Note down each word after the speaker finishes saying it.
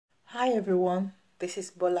Hi everyone, this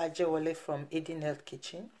is Bola Jewole from Eden Health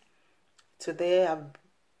Kitchen. Today I'm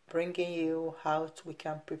bringing you how we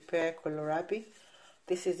can prepare kohlrabi.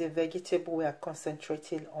 This is a vegetable we are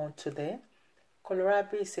concentrating on today.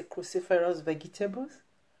 Kohlrabi is a cruciferous vegetable.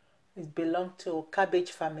 It belongs to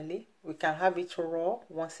cabbage family. We can have it raw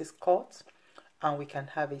once it's cut, and we can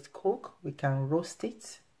have it cooked. We can roast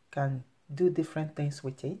it, can do different things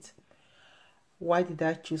with it. Why did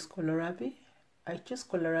I choose kohlrabi? I choose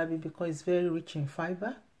kohlrabi because it's very rich in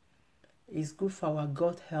fiber. It's good for our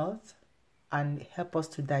gut health and help us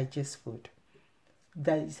to digest food.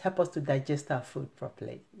 Help us to digest our food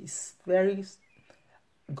properly. It's very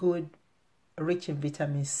good, rich in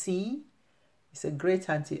vitamin C. It's a great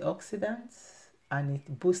antioxidant and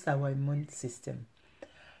it boosts our immune system.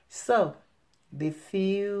 So, the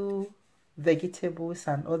few vegetables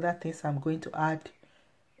and other things I'm going to add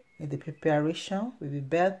in the preparation will be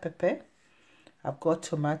bell pepper. I've got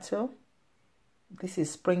tomato, this is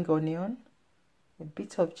spring onion, a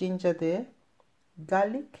bit of ginger there,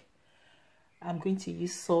 garlic. I'm going to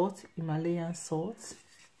use salt, Himalayan salt,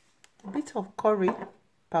 a bit of curry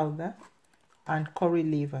powder and curry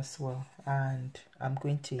leaf as well, and I'm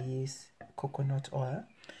going to use coconut oil.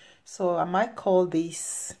 So I might call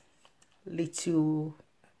this little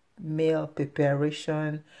meal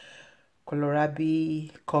preparation kohlrabi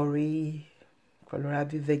curry,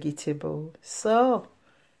 kohlrabi vegetable. So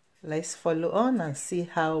let's follow on and see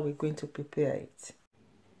how we're going to prepare it.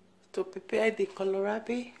 To prepare the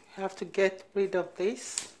kohlrabi, you have to get rid of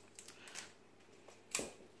this.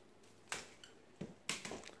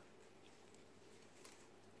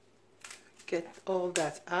 Get all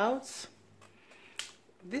that out.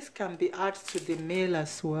 This can be added to the meal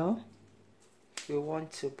as well if you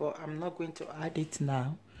want to, but I'm not going to add it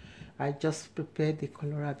now. I just prepared the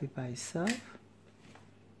kohlrabi by itself.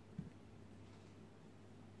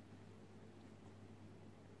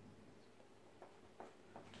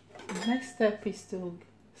 The next step is to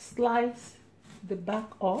slice the back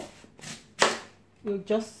off. You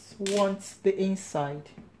just want the inside.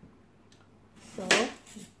 So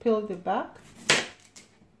peel the back.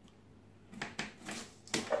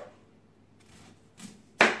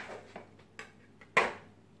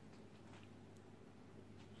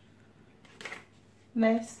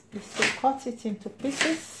 Next is to cut it into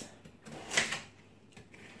pieces.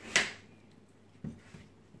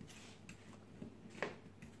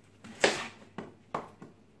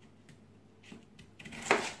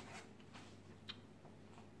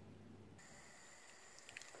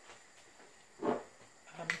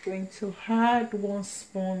 I'm going to add 1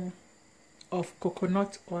 spoon of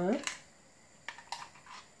coconut oil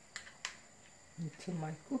into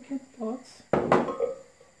my cooking pot.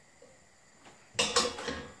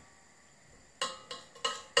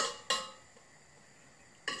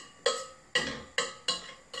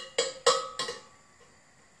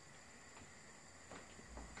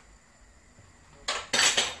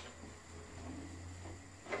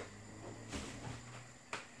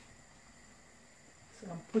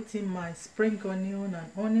 I'm putting my spring onion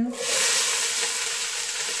and onion.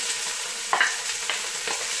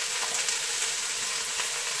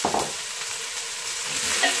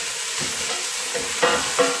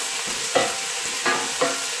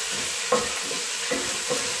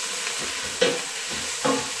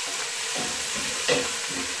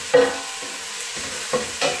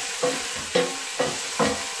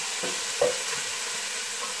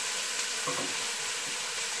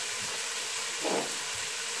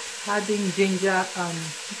 Adding ginger and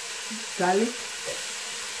garlic.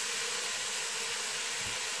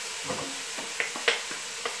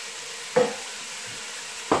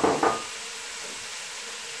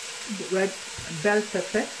 The red bell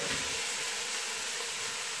pepper.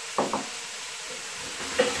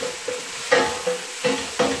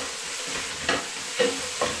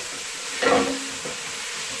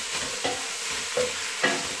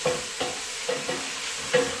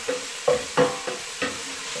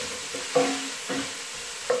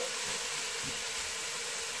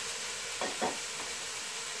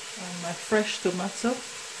 My fresh tomato.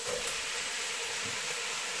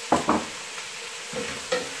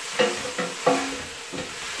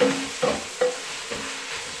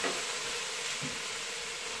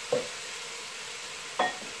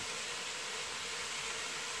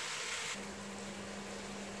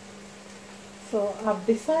 So I've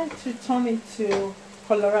decided to turn it to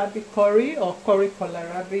kohlrabi curry or curry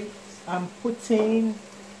kohlrabi. I'm putting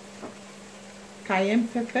cayenne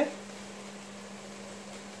pepper.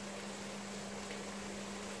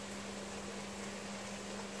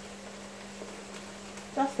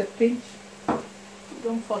 Just a pinch.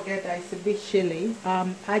 Don't forget that it's a bit chilly.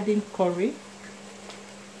 I'm adding curry.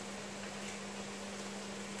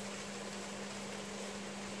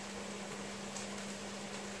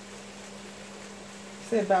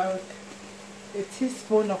 It's about a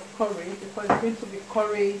teaspoon of curry because it's going to be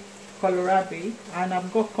curry kohlrabi, and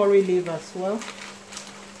I've got curry leaf as well.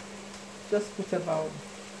 Just put about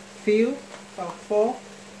 4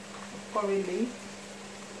 curry leaf.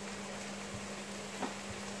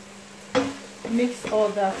 Mix all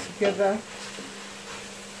that together.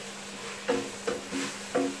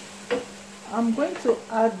 I'm going to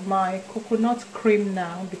add my coconut cream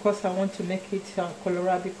now because I want to make it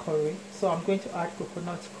kohlrabi curry. So I'm going to add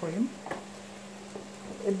coconut cream,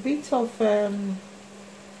 a bit of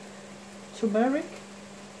turmeric,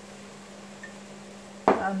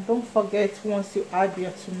 and don't forget, once you add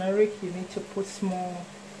your turmeric, you need to put small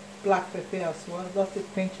black pepper as well, just a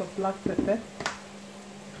pinch of black pepper,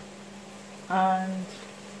 and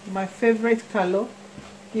my favorite color,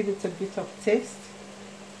 give it a bit of taste.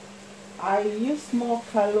 I use more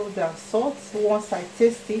color than salt. Once I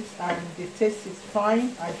taste it and the taste is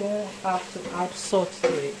fine, I don't have to add salt to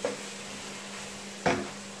it.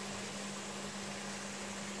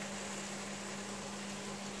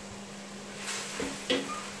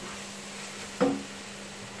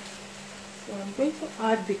 So I'm going to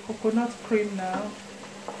add the coconut cream now.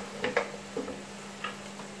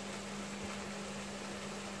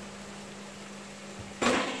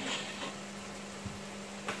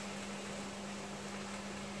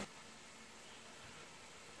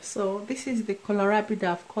 So this is the kohlrabi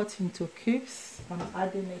that I've cut into cubes. I'm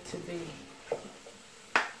adding it to the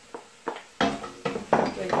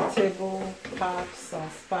vegetable, herbs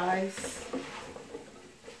and spice.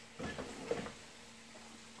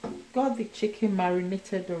 Got the chicken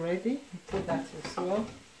marinated already. Put that as well.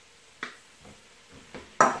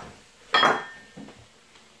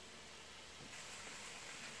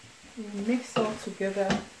 You mix all together.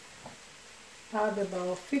 Add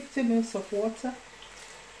about 50 ml of water.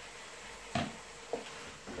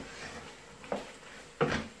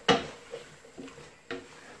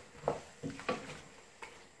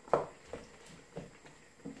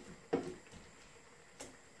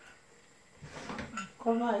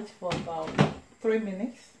 Cover it for about 3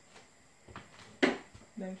 minutes,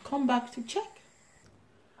 then come back to check.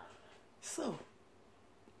 So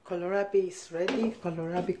kohlrabi is ready,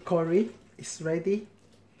 kohlrabi curry is ready,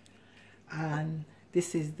 and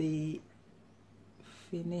this is the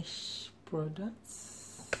finished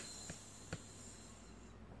products.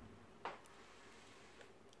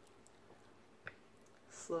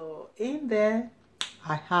 So in there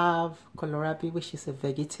I have kohlrabi, which is a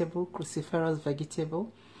vegetable, cruciferous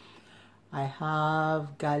vegetable. I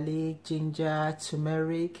have garlic, ginger,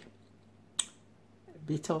 turmeric, a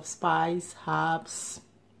bit of spice, herbs,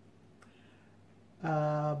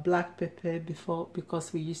 black pepper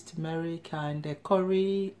because we used turmeric, and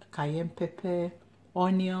curry, cayenne pepper,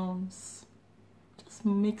 onions. Just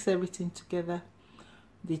mix everything together.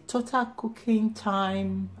 The total cooking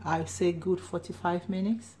time, I say good 45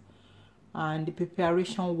 minutes. And the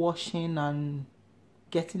preparation, washing and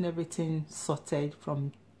getting everything sorted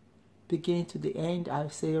from beginning to the end, I'll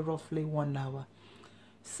say roughly 1 hour.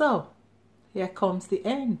 So here comes the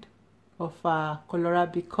end of our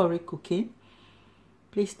kohlrabi curry cooking.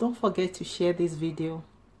 Please don't forget to share this video.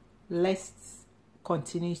 Let's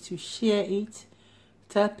continue to share it.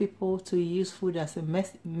 Tell people to use food as a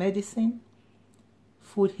medicine.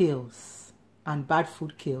 Food heals and bad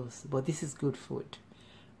food kills, but this is good food.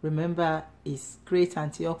 Remember, it's great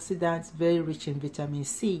antioxidants, very rich in vitamin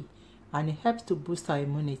C, and it helps to boost our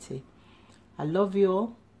immunity. I love you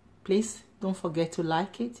all. Please don't forget to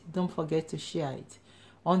like it. Don't forget to share it.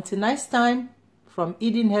 Until next time, from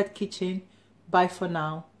Eden Health Kitchen, bye for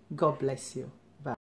now. God bless you.